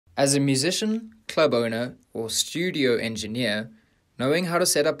As a musician, club owner, or studio engineer, knowing how to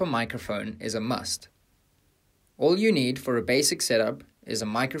set up a microphone is a must. All you need for a basic setup is a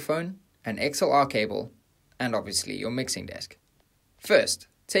microphone, an XLR cable, and obviously your mixing desk. First,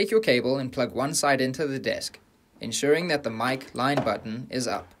 take your cable and plug one side into the desk, ensuring that the mic line button is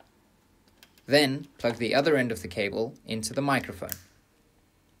up. Then, plug the other end of the cable into the microphone.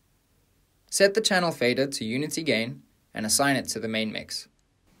 Set the channel fader to unity gain and assign it to the main mix.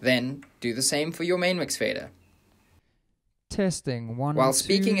 Then, do the same for your main mix fader. Testing 1, While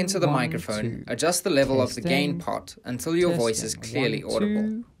speaking 2, into the 1, microphone, 2. adjust the level of the gain Testing. pot until your voice is Testing. clearly 1, audible.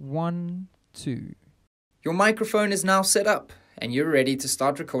 2, 1, 2. Your microphone is now set up, and you're ready to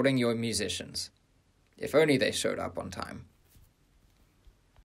start recording your musicians. If only they showed up on time.